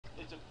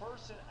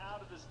out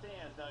of the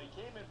stands. Now, he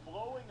came in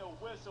blowing a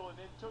whistle and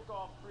then took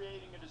off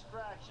creating a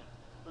distraction.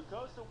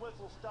 Because the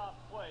whistle stopped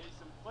play,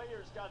 some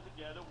players got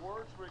together,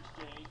 words were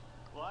exchanged.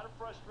 A lot of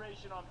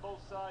frustration on both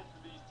sides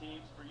for these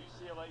teams, for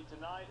UCLA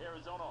tonight,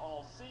 Arizona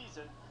all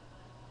season.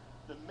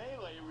 The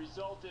melee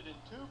resulted in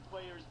 2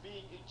 players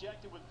being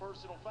ejected with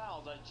personal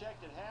fouls. I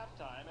checked at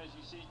halftime, as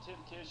you see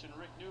Tim Kish and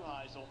Rick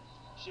Neuheisel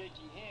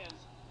shaking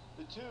hands.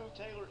 The 2,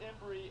 Taylor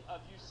Embry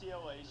of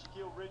UCLA,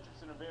 Shaquille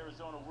Richardson of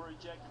Arizona, were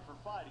ejected for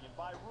fighting. And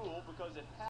by rule, because it happened,